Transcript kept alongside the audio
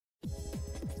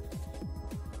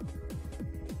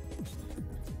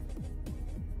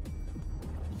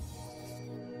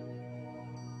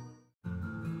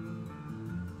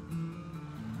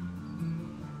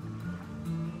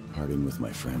Parting with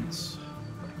my friends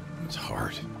was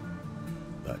hard,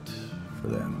 but for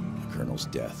them, the Colonel's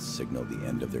death signaled the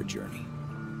end of their journey,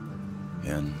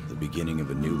 and the beginning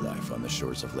of a new life on the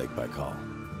shores of Lake Baikal.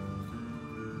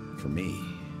 For me,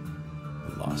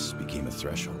 the loss became a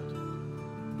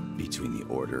threshold between the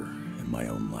Order and my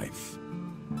own life,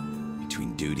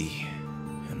 between duty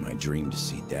and my dream to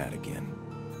see Dad again.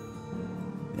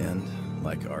 And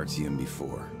like Artyom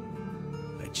before,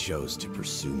 I chose to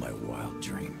pursue my wild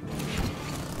dream.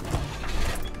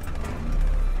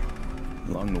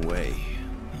 Along the way,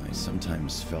 I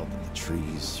sometimes felt that the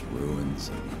trees, ruins,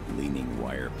 and leaning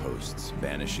wire posts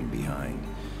vanishing behind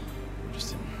were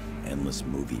just an endless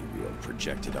movie reel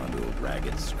projected onto a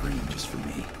ragged screen just for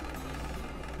me.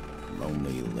 A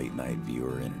lonely late-night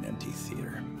viewer in an empty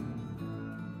theater.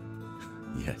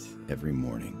 Yet, every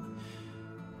morning,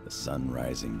 the sun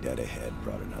rising dead ahead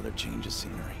brought another change of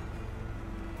scenery,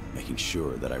 making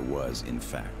sure that I was, in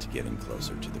fact, getting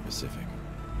closer to the Pacific.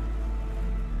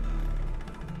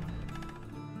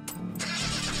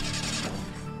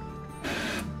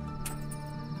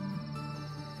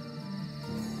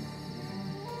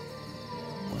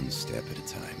 One step at a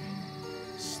time,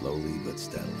 slowly but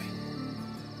steadily,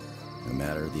 no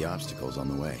matter the obstacles on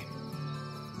the way.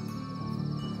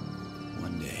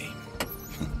 One day,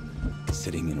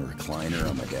 sitting in a recliner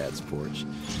on my dad's porch,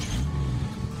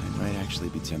 I might actually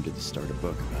be tempted to start a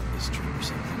book about this trip or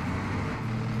something.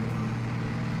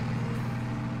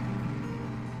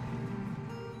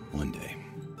 One day.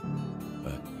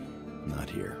 But not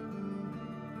here.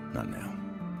 Not now.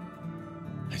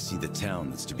 I see the town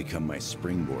that's to become my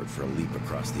springboard for a leap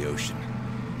across the ocean,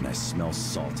 and I smell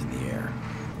salt in the air.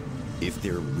 If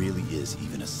there really is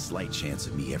even a slight chance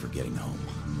of me ever getting home,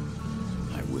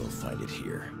 I will find it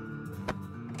here.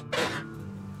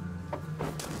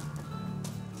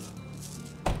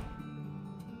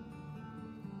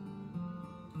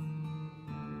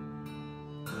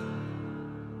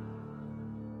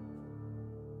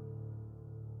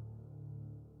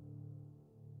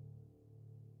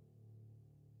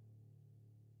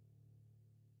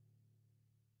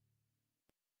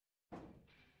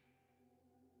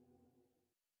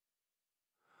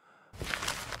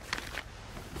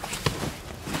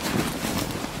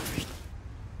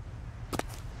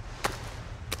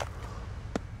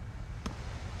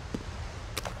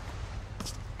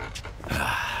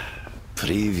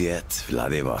 Привет,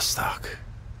 Vladivostok.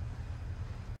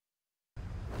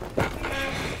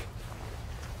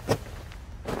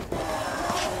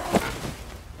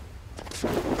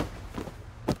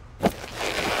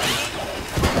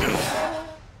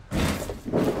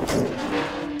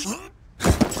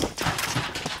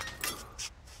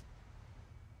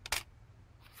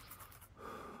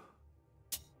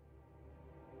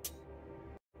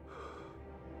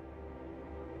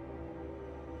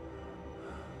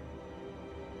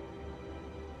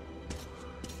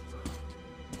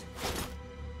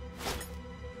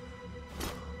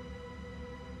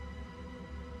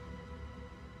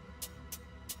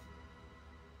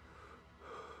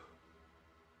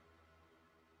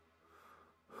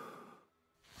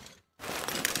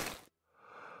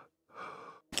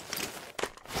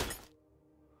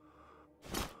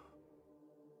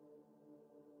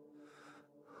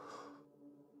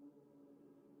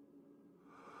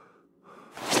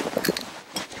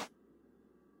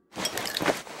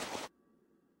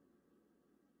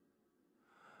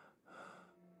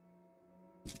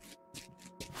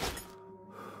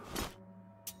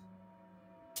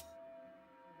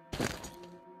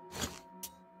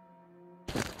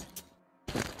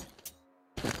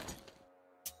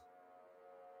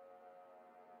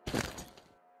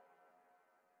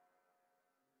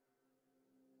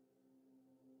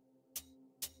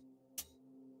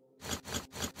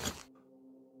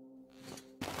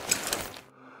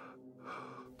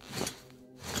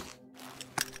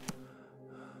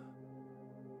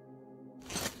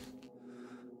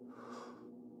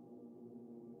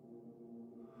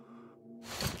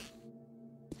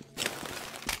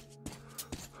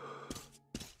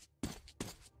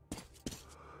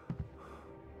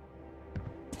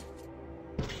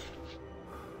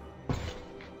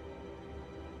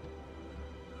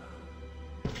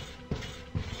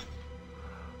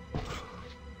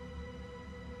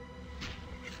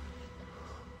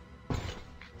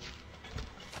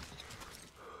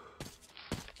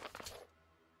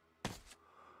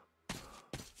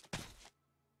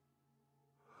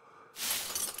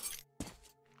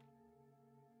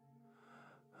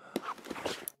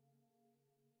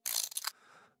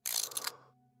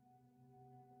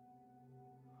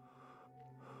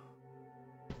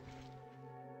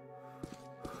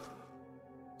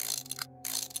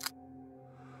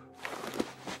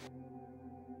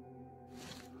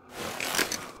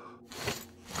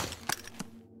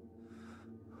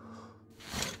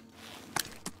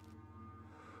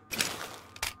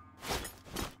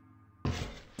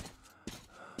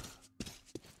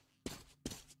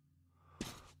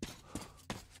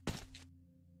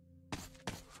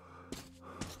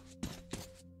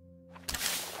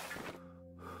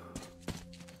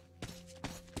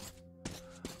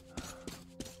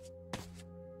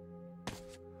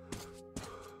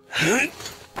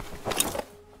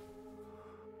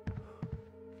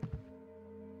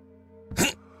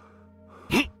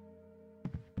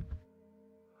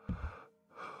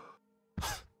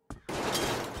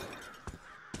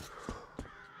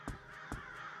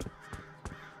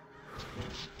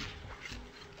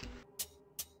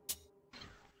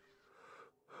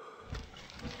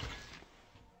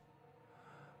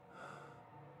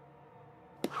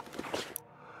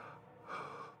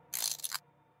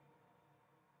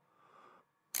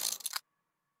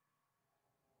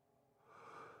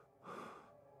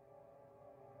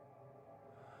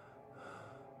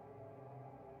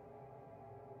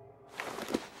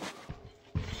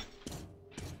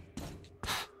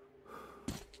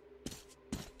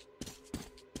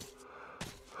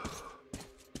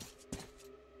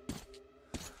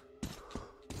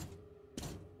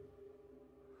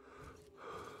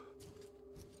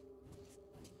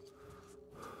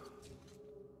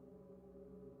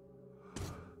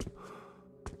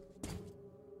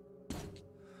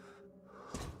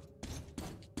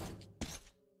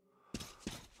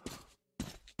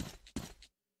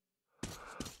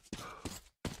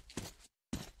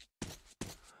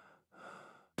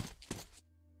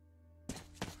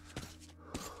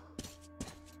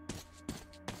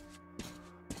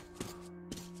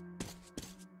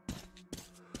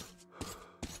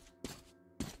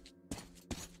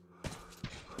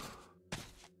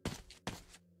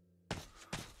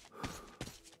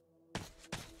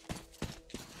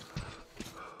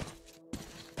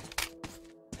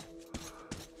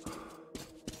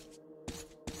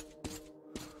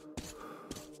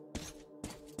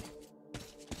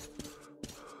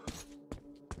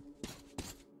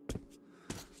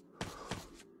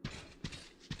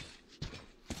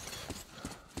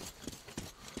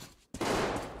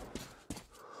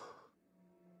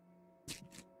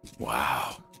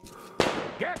 Wow.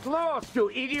 Get lost, you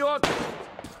idiot!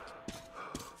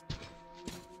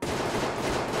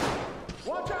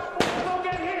 Watch out, boys, don't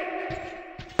get hit!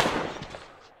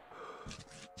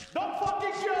 Don't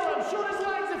fucking kill him! Shoot his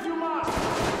legs if you must!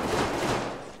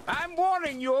 I'm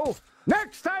warning you!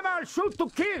 Next time I'll shoot to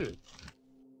kill!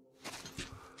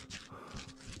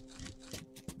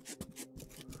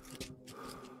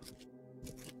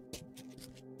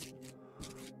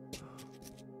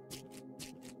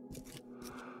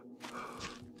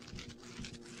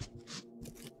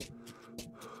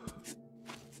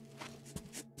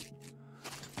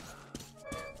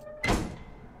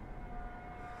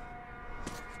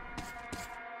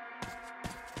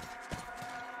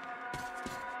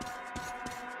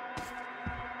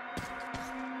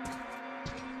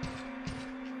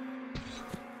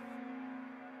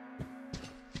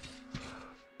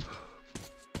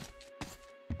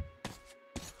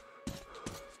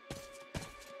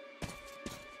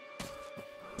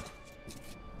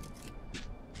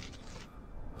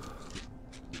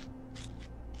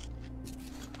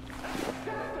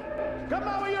 Come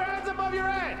on with your hands above your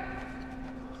head!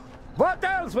 What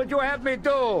else would you have me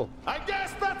do? I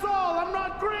guess that's all! I'm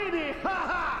not greedy! Ha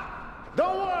ha!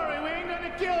 Don't worry, we ain't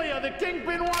gonna kill you! The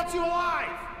Kingpin wants you alive!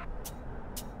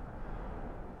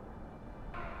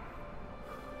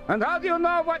 And how do you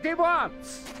know what he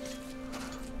wants?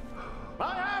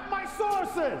 I have my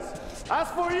sources! As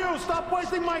for you, stop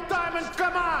wasting my time and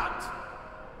come out!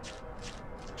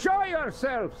 Show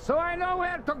yourself, so I know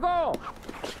where to go!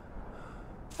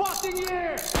 Fucking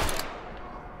here!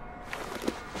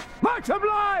 Much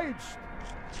obliged!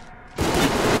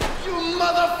 You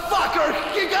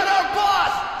motherfucker! You got our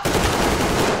boss!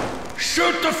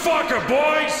 Shoot the fucker,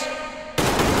 boys!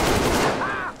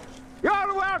 Ah,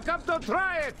 you're welcome to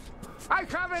try it! I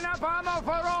have enough ammo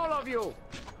for all of you!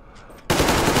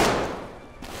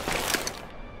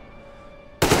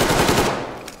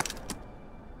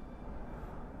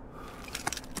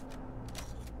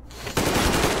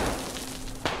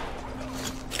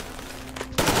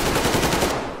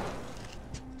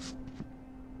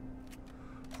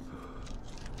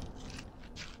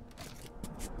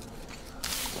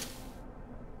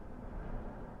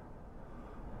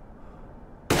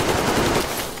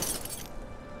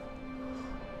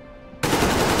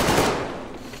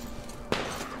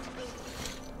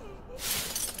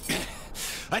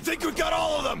 I think we got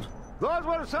all of them! Those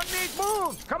were some neat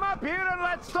moves! Come up here and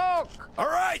let's talk! All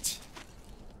right!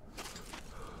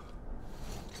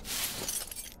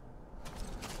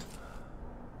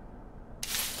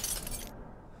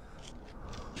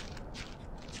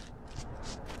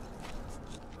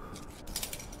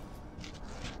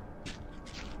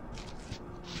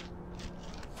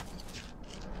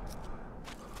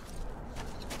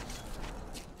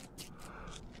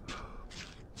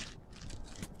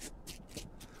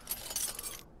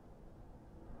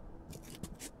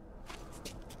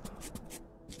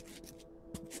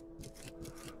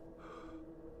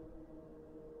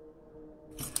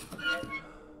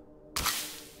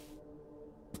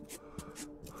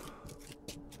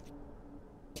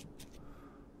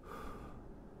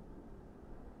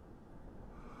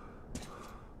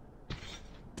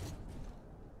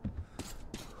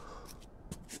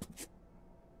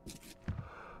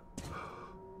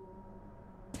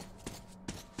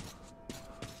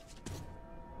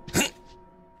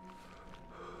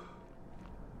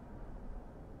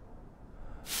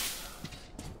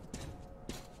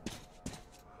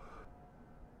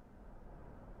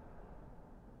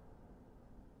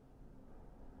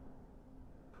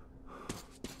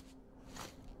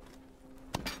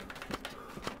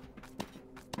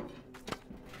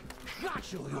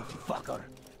 kill you, fucker!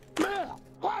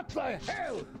 What the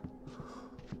hell?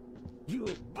 You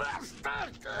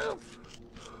bastard!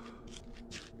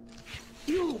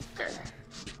 You...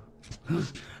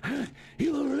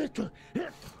 You little...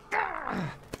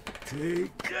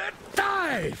 Take a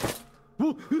dive!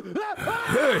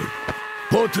 Hey!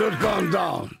 Put your gun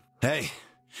down! Hey,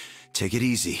 take it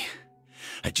easy.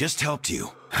 I just helped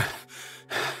you.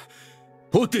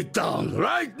 Put it down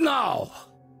right now!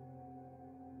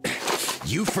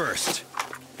 You first.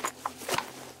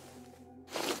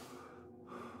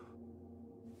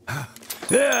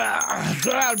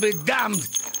 I'll be damned!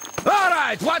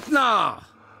 Alright, what now?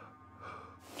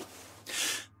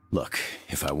 Look,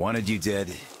 if I wanted you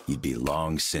dead, you'd be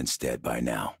long since dead by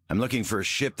now. I'm looking for a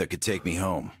ship that could take me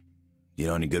home. You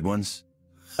know any good ones?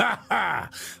 Ha ha!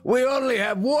 We only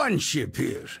have one ship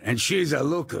here, and she's a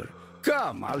looker.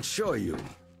 Come, I'll show you.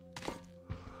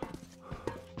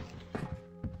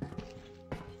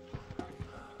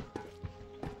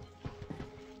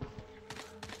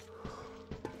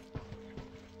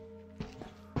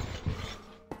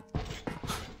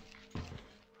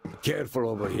 Careful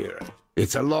over here.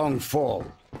 It's a long fall.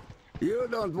 You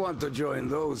don't want to join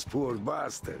those poor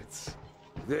bastards.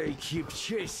 They keep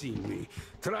chasing me,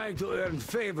 trying to earn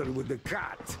favor with the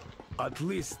cat. At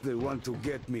least they want to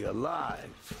get me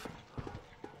alive.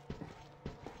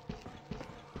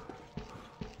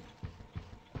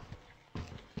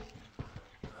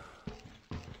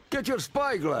 Get your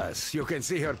spyglass. You can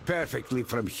see her perfectly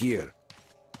from here.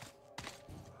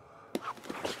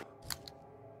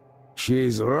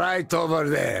 She's right over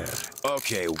there.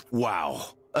 Okay,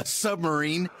 wow. A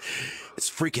submarine? It's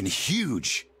freaking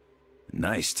huge.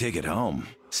 Nice ticket home.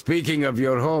 Speaking of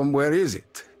your home, where is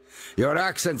it? Your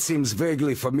accent seems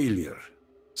vaguely familiar.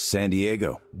 San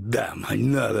Diego. Damn,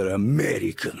 another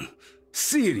American.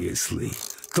 Seriously,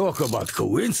 talk about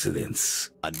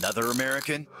coincidence. Another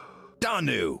American?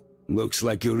 Danu! Looks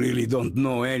like you really don't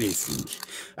know anything.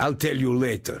 I'll tell you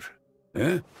later.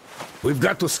 Huh? We've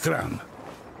got to scram.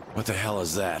 What the hell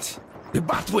is that? The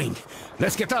Batwing!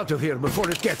 Let's get out of here before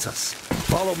it gets us.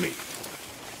 Follow me.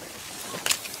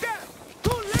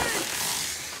 Too late!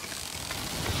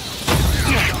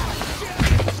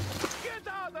 Get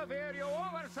out of here, you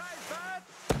oversized bat!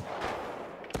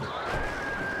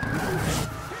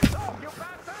 Get off, you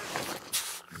bastard!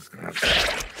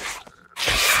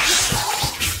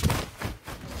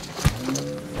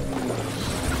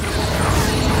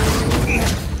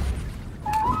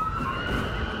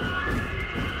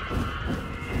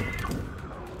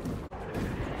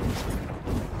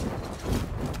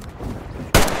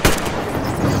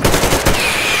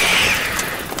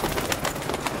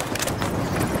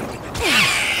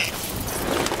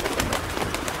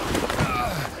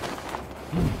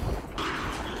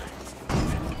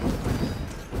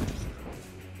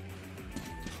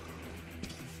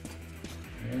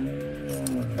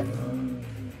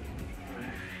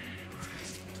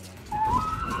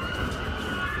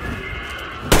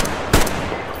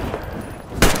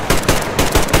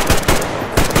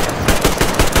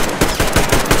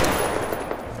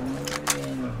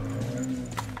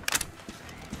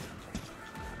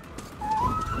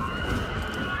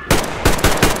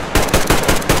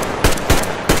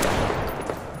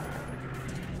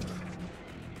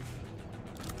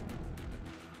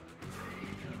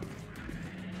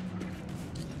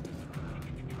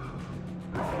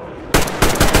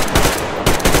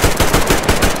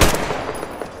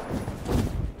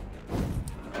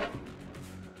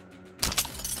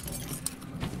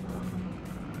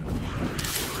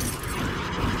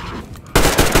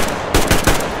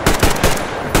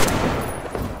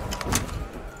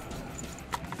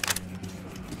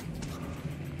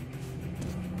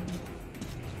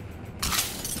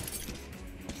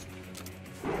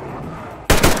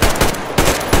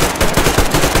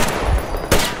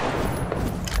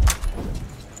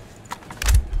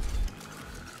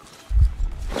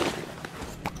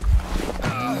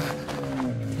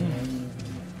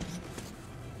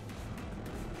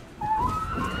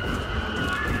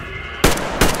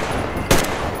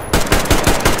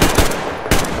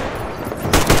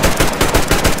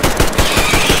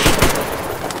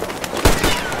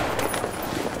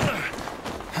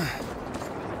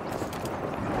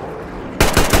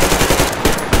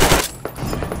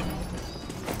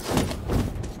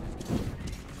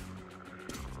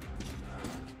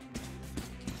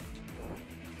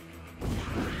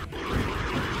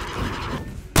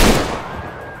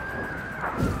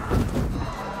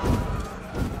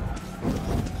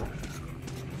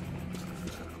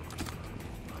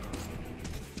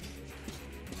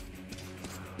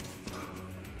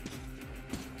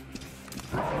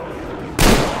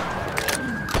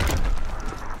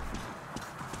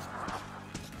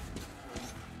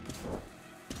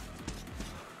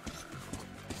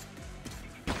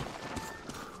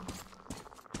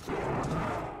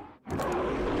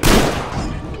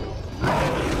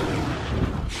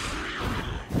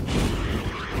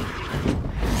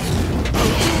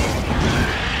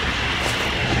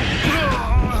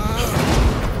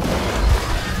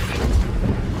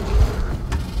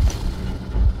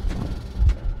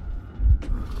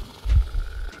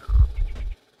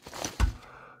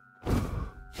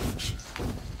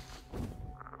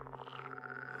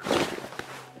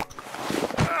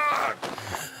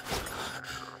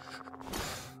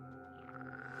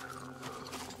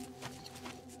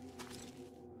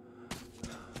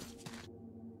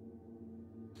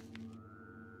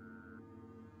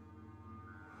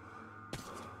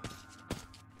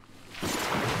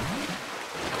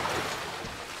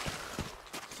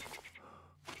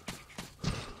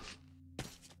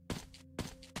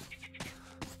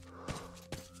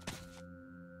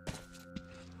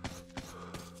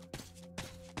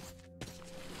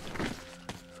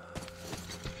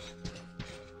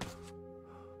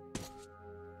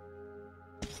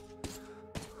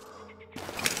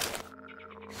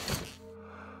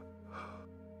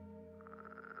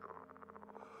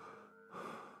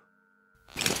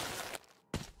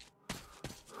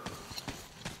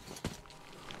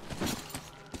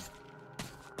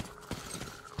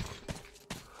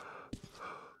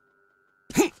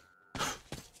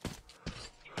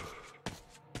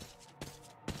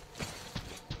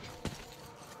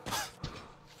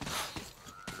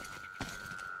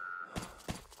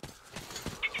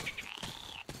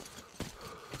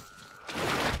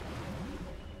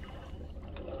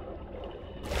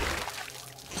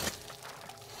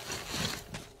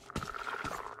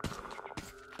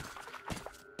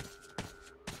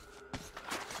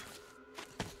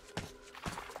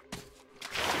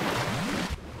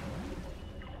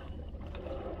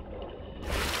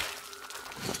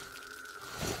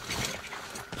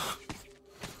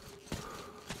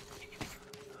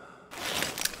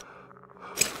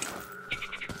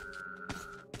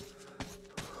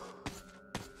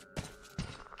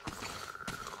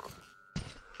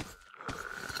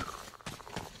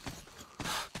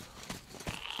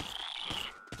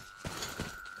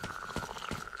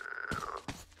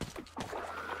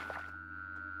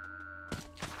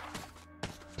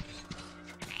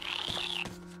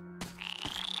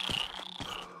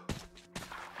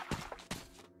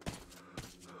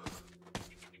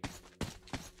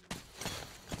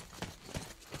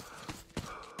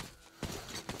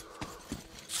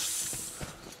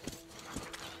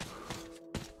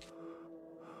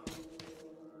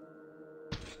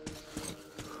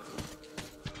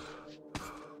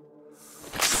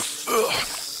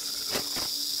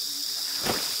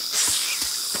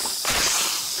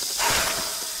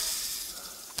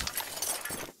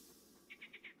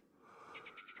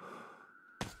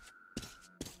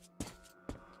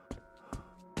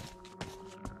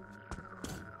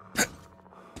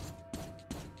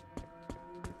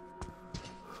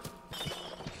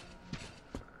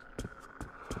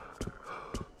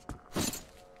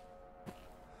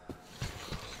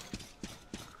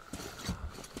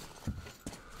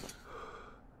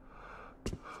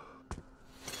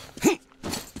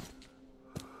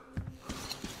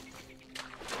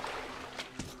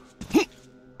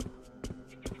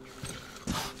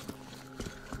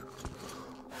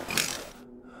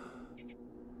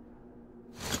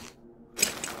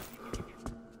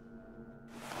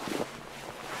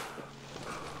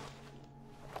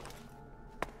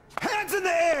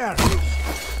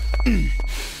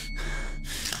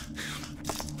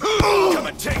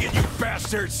 and take it, you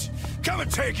bastards! Come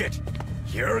and take it!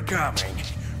 You're coming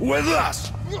with us!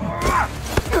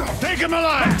 Take him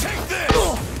alive! Take this!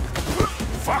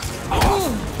 Fuck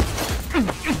off!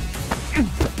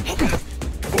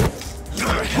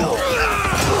 Hell!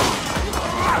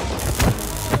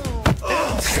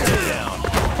 Stay down!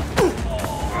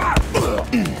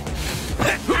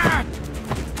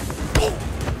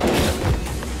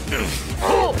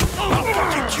 I'll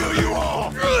fucking kill you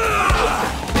all!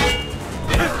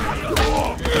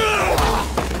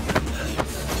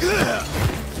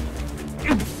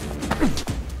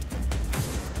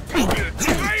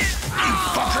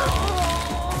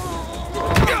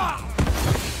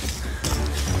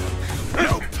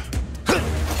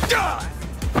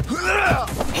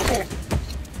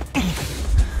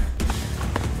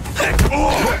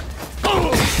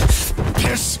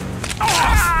 Piss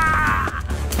off!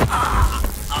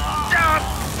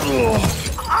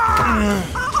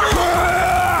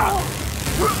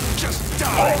 Just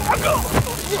die!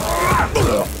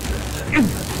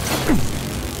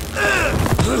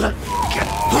 Get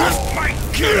off my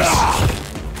kiss!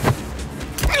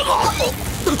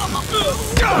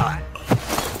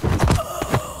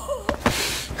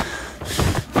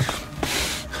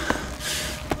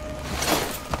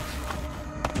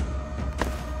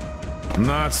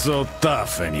 Not so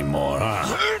tough anymore,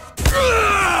 huh?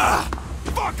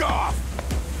 Fuck off!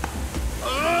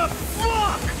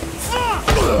 Fuck!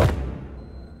 Fuck!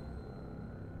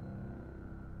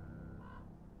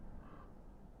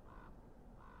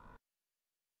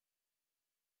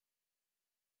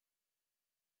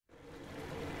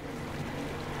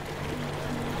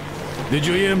 Did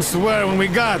you hear him swear when we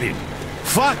got him?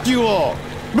 Fuck you all!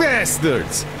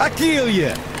 Bastards! I kill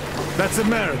ya! That's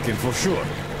American for sure.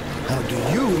 How do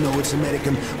you know it's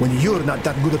American when you're not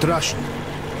that good at Russian?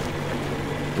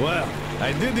 Well,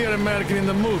 I did hear American in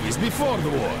the movies before the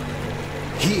war.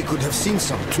 He could have seen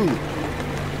some too.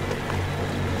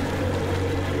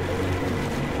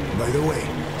 By the way,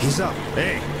 he's up.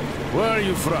 Hey, where are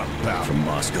you from, pal? From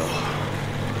Moscow.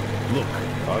 Look,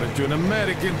 aren't you an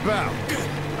American, pal?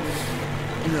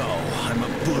 No, I'm a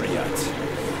Buryat.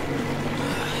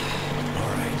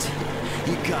 All right,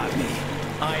 you got me.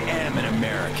 I am an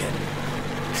American.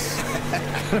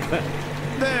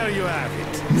 There you have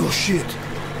it. No shit.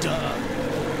 Duh.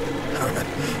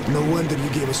 No wonder you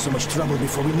gave us so much trouble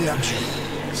before we nabbed you.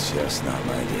 It's just not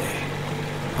my day.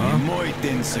 Mój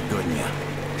dzień сегодня.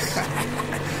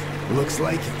 Looks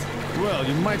like it. Well,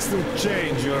 you might still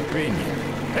change your opinion.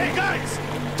 Hey, guys!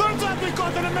 Turns out we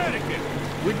caught an American.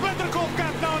 We'd better call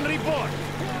Captain report.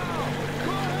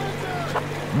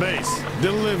 Base,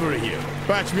 delivery here.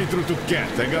 Patch me through to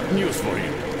Cat. I got news for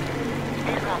you.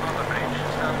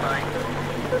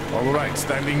 All right,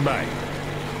 standing by.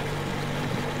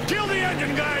 Kill the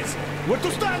engine, guys! We're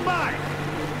to stand by!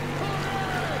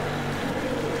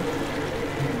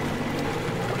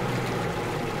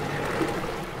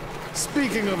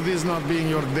 Speaking of this not being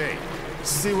your day,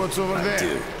 see what's over there?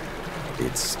 Dude,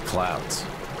 it's clouds.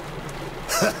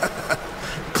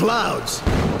 Clouds!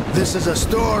 This is a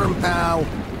storm, pal.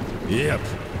 Yep,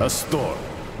 a storm.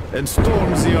 And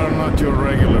storms here are not your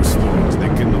regular storms. They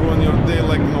can ruin your day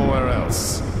like nowhere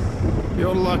else.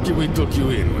 You're lucky we took you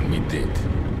in when we did.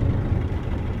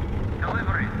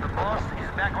 Delivery. The boss is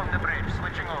back on the bridge,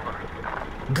 switching over.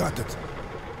 Got it.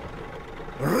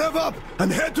 Rev up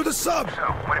and head to the sub!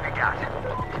 So, what have you got?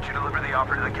 Did you deliver the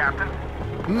offer to the captain?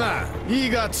 Nah, he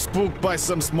got spooked by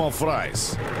some small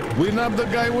fries. We nabbed the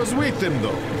guy who was with him,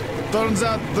 though. Turns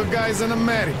out the guy's an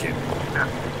American.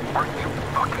 Are you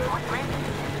fucking with me?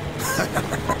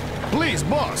 Please,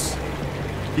 boss.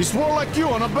 He swore like you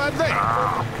on a bad day.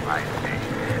 Oh, I see.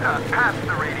 Pass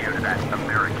the radio to that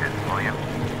American, will you?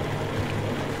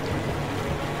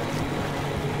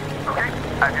 Okay,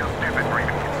 I feel stupid for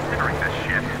even considering this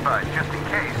shit, but just in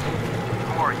case,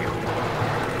 who are you?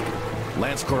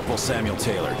 Lance Corporal Samuel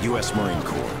Taylor, U.S. Marine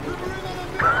Corps.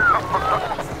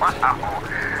 Wow.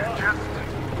 Just...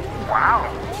 wow.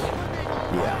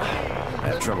 Yeah, I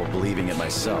have trouble believing it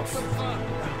myself.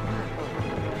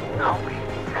 I'll be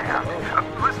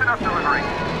damned. Listen up, delivery.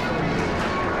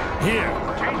 Here.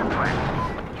 Change of plan.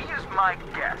 He is my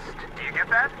guest. Do you get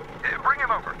that? Bring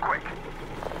him over, quick.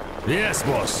 Yes,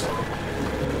 boss.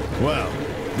 Well,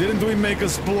 didn't we make a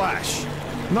splash?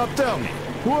 Now tell me,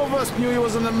 who of us knew he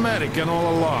was an American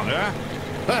all along, huh?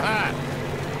 Haha!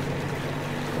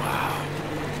 Wow.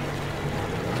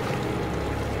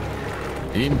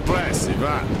 Impressive,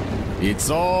 huh? It's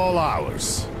all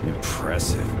ours.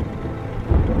 Impressive.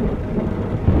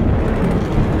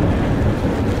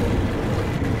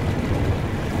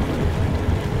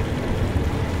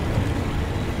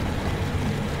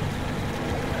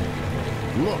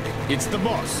 Look, it's the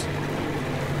boss.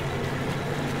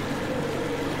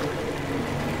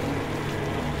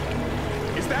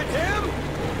 Is that him?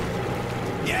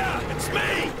 Yeah, it's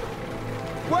me!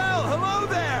 Well, hello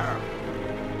there!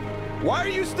 Why are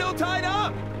you still tied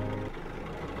up?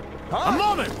 Huh? A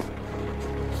moment!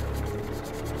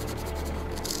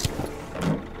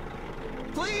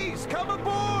 Please, come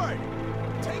aboard!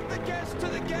 Take the guests to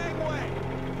the gangway!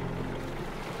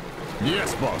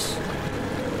 Yes, boss.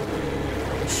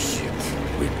 Shit,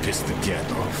 we pissed the cat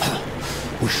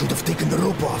off. We should have taken the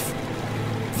rope off.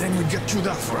 Then we'd get chewed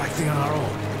up for acting on our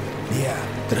own. Yeah,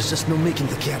 there's just no making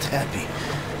the cat happy.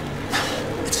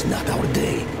 It's not our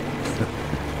day.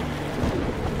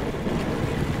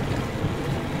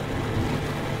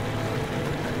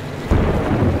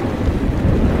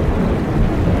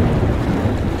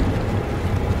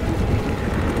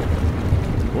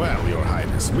 Well, Your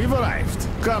Highness, we've arrived.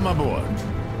 Come aboard.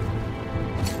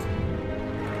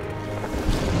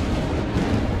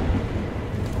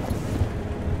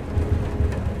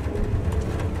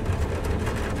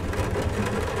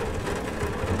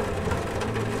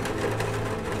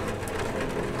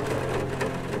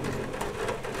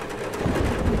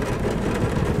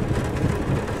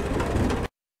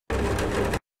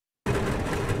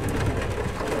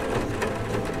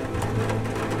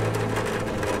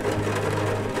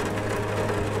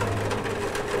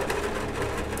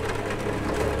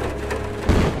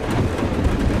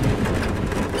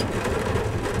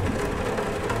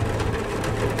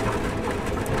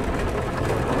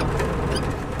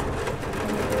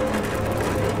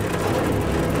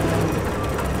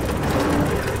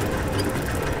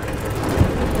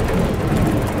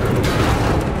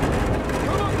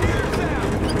 Come up here,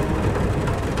 Sam!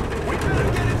 We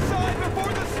better get inside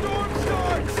before the storm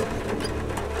starts!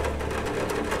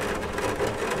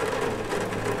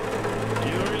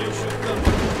 You really should come.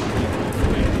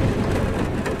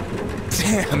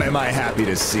 Damn, am I happy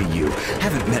to see you.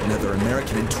 Haven't met another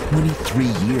American in 23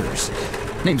 years.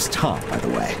 Name's Tom, by the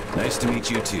way. Nice to meet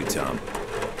you too, Tom.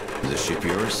 Is this ship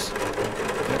yours?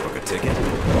 Can I book a ticket?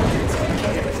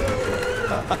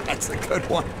 That's a good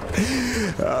one.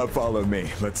 Follow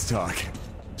me. Let's talk.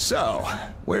 So,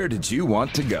 where did you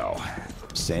want to go?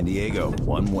 San Diego,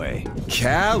 one way.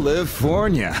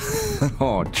 California.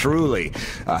 Oh, truly.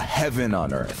 A heaven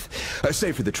on earth.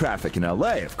 Save for the traffic in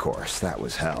LA, of course. That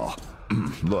was hell.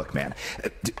 Look, man.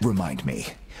 Remind me.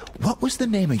 What was the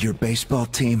name of your baseball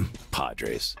team?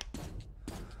 Padres.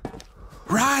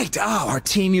 Right. Oh, our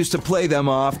team used to play them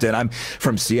often. I'm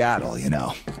from Seattle, you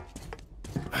know.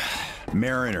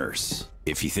 Mariners.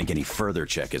 If you think any further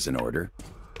check is in order.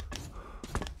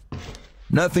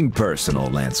 Nothing personal,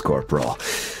 Lance Corporal.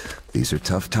 These are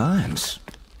tough times.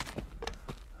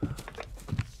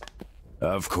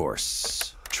 Of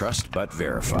course. Trust but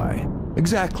verify.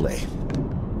 Exactly.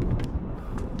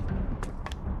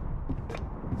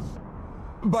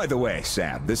 By the way,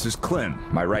 Sam, this is Clem,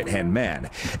 my right-hand man.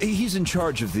 He's in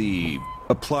charge of the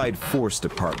Applied Force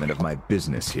department of my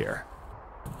business here.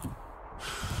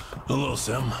 Hello,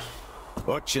 Sam.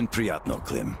 Очень приятно,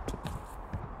 Klim.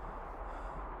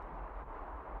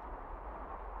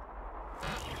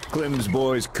 Clem's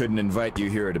boys couldn't invite you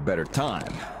here at a better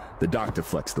time. The doctor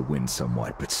flexed the wind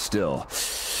somewhat, but still,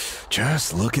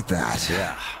 just look at that.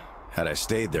 Yeah. Had I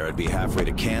stayed there, I'd be halfway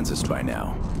to Kansas by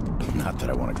now. Not that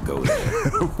I want to go there.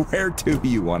 Where do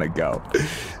you want to go?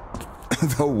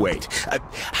 Though wait,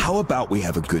 how about we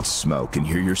have a good smoke and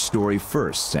hear your story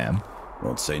first, Sam?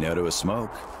 Won't say no to a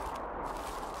smoke.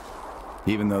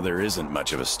 Even though there isn't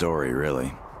much of a story,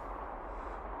 really.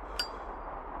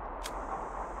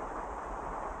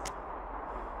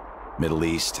 Middle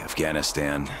East,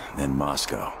 Afghanistan, then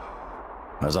Moscow.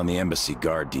 I was on the embassy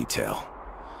guard detail.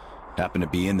 Happened to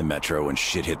be in the metro when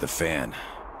shit hit the fan.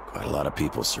 Quite a lot of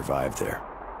people survived there.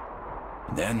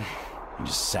 And then, we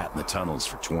just sat in the tunnels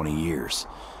for 20 years,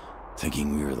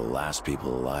 thinking we were the last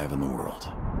people alive in the world.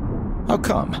 How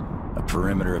come? A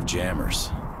perimeter of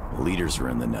jammers. The leaders were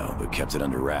in the know, but kept it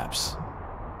under wraps.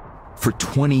 For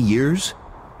 20 years?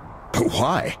 But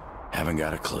why? Haven't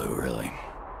got a clue, really.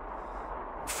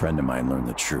 A friend of mine learned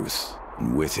the truth,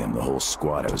 and with him, the whole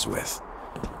squad I was with.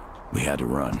 We had to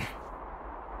run.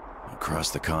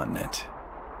 Across the continent.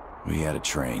 We had a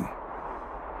train.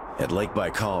 At Lake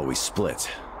Baikal, we split.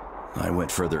 I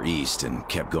went further east and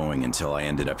kept going until I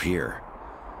ended up here.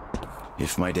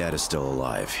 If my dad is still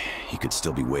alive, he could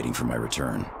still be waiting for my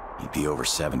return. He'd be over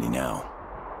 70 now.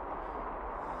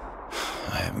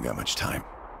 I haven't got much time.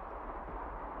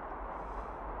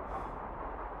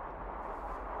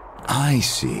 I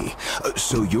see.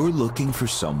 So you're looking for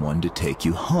someone to take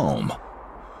you home.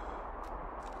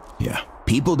 Yeah.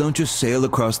 People don't just sail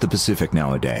across the Pacific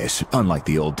nowadays, unlike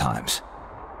the old times.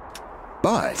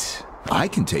 But I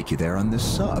can take you there on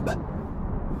this sub.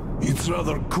 It's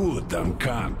rather cool than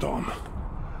Canton.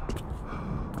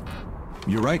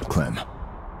 You're right, Clem.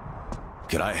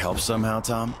 Could I help somehow,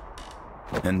 Tom?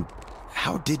 And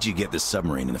how did you get this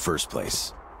submarine in the first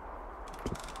place?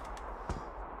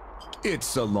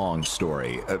 It's a long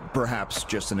story. Perhaps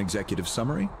just an executive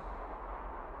summary?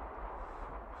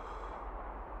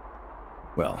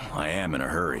 Well, I am in a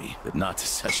hurry, but not to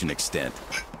such an extent.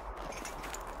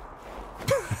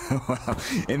 Well,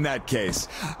 in that case,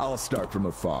 I'll start from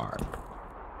afar.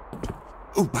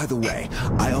 Oh, by the way,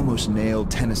 I almost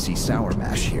nailed Tennessee sour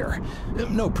mash here.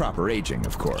 No proper aging,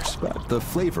 of course, but the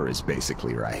flavor is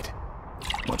basically right.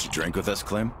 Want you drink with us,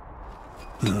 Clem?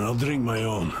 I'll drink my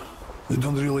own. I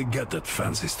don't really get that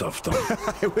fancy stuff, Tom.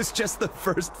 It was just the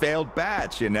first failed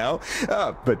batch, you know?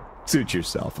 But suit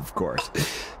yourself, of course.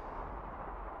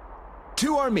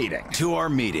 To our meeting. To our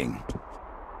meeting.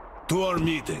 To our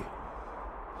meeting.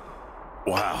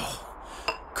 Wow.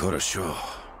 Korosho.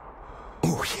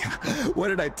 Oh, yeah. What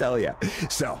did I tell you?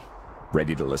 So,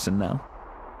 ready to listen now?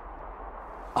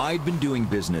 I'd been doing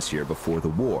business here before the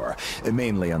war,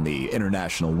 mainly on the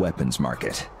international weapons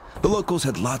market. The locals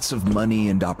had lots of money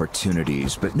and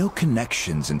opportunities, but no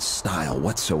connections and style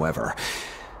whatsoever.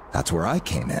 That's where I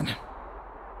came in.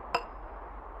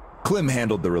 Clem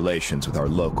handled the relations with our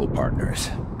local partners.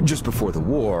 Just before the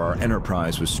war, our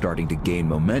enterprise was starting to gain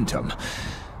momentum.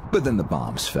 But then the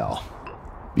bombs fell.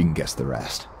 You can guess the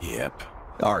rest. Yep.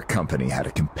 Our company had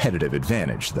a competitive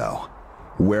advantage, though.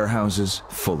 Warehouses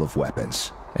full of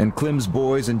weapons. And Clem's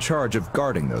boys in charge of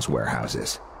guarding those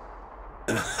warehouses.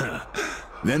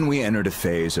 Then we entered a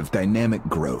phase of dynamic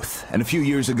growth, and a few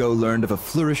years ago learned of a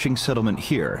flourishing settlement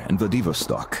here in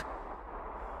Vladivostok.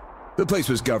 The place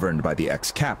was governed by the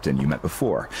ex-captain you met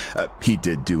before. He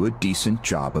did do a decent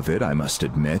job of it, I must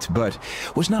admit, but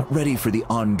was not ready for the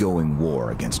ongoing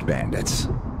war against bandits.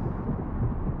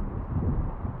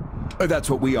 That's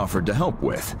what we offered to help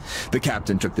with. The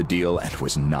captain took the deal and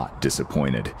was not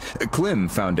disappointed. Clem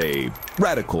found a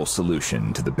radical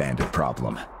solution to the bandit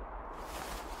problem.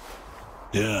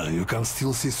 Yeah, you can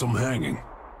still see some hanging.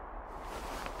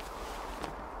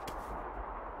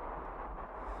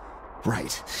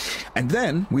 Right. And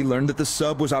then we learned that the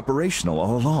sub was operational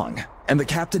all along, and the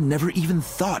captain never even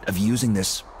thought of using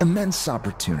this immense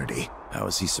opportunity. How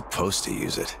is he supposed to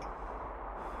use it?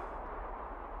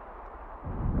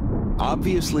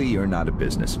 Obviously, you're not a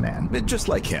businessman, just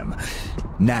like him.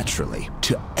 Naturally,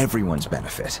 to everyone's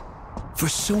benefit. For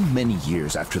so many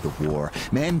years after the war,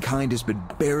 mankind has been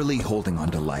barely holding on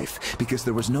to life because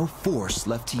there was no force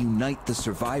left to unite the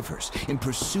survivors in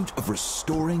pursuit of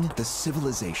restoring the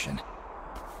civilization.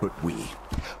 But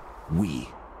we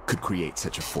could create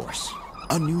such a force.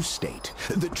 A new state,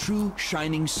 the true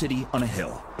shining city on a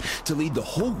hill, to lead the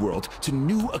whole world to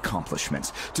new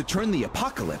accomplishments, to turn the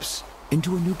apocalypse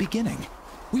into a new beginning.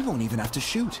 We won't even have to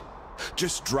shoot.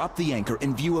 Just drop the anchor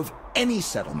in view of any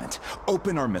settlement,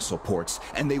 open our missile ports,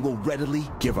 and they will readily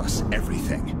give us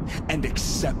everything, and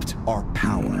accept our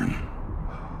power.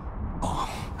 Oh,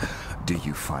 do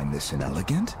you find this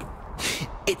inelegant?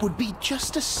 It would be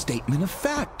just a statement of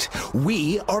fact.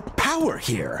 We are power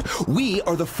here. We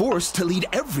are the force to lead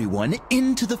everyone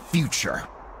into the future.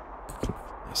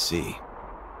 I see.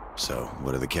 So,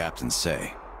 what do the captains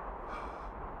say?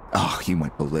 Oh, he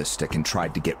went ballistic and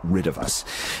tried to get rid of us.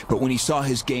 But when he saw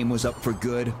his game was up for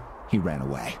good, he ran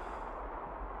away.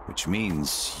 Which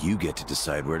means you get to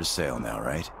decide where to sail now,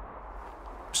 right?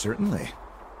 Certainly.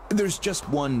 There's just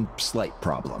one slight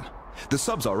problem. The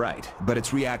sub's all right, but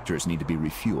its reactors need to be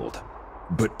refueled.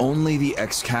 But only the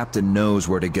ex-captain knows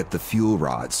where to get the fuel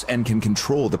rods and can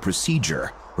control the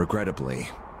procedure. Regrettably,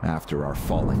 after our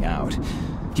falling out,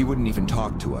 he wouldn't even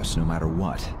talk to us no matter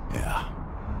what. Yeah.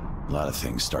 A lot of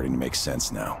things starting to make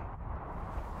sense now.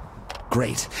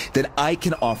 Great. Then I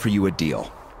can offer you a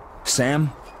deal.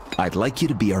 Sam, I'd like you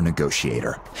to be our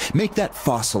negotiator. Make that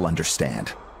fossil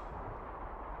understand.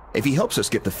 If he helps us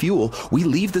get the fuel, we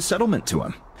leave the settlement to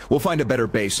him. We'll find a better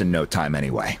base in no time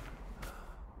anyway.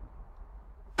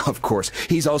 Of course,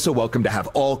 he's also welcome to have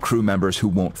all crew members who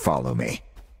won't follow me.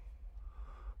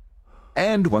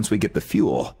 And once we get the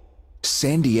fuel,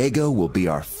 San Diego will be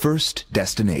our first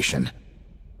destination.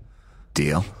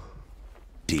 Deal?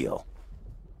 Deal.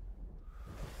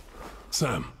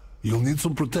 Sam, you'll need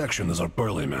some protection as our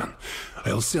Burly man.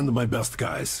 I'll send my best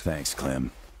guys. Thanks,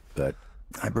 Clem. But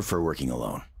I prefer working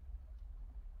alone.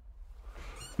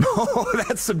 Oh,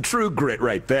 that's some true grit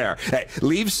right there. Hey,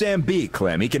 leave Sam be,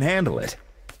 Clem. He can handle it.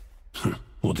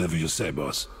 Whatever you say,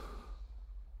 boss.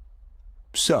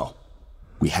 So,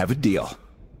 We have a deal.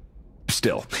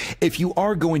 Still, if you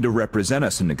are going to represent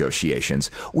us in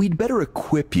negotiations, we'd better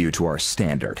equip you to our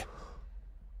standard.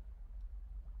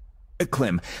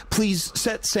 Clem, please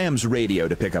set Sam's radio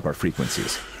to pick up our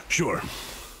frequencies. Sure.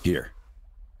 Here.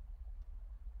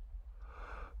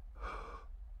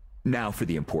 Now for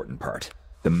the important part.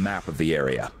 The map of the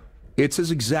area. It's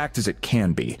as exact as it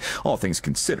can be, all things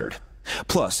considered.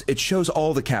 Plus, it shows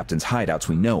all the captain's hideouts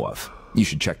we know of. You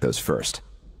should check those first.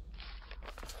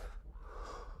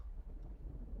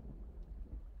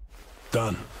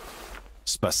 Done.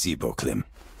 Spasibo, Clem.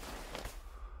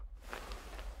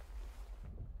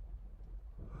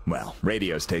 Well,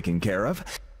 radio's taken care of.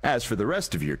 As for the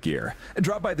rest of your gear,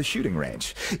 drop by the shooting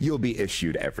range. You'll be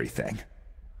issued everything.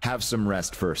 Have some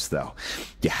rest first, though.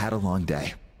 You had a long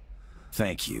day.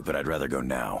 Thank you, but I'd rather go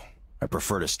now. I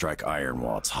prefer to strike iron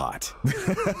while it's hot.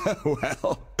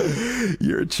 Well,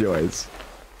 your choice.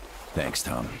 Thanks,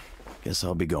 Tom. Guess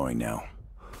I'll be going now.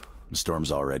 The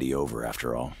storm's already over,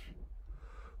 after all.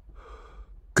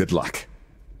 Good luck.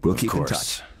 We'll keep in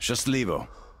touch. Счастливо.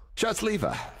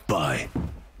 Счастливо. Bye.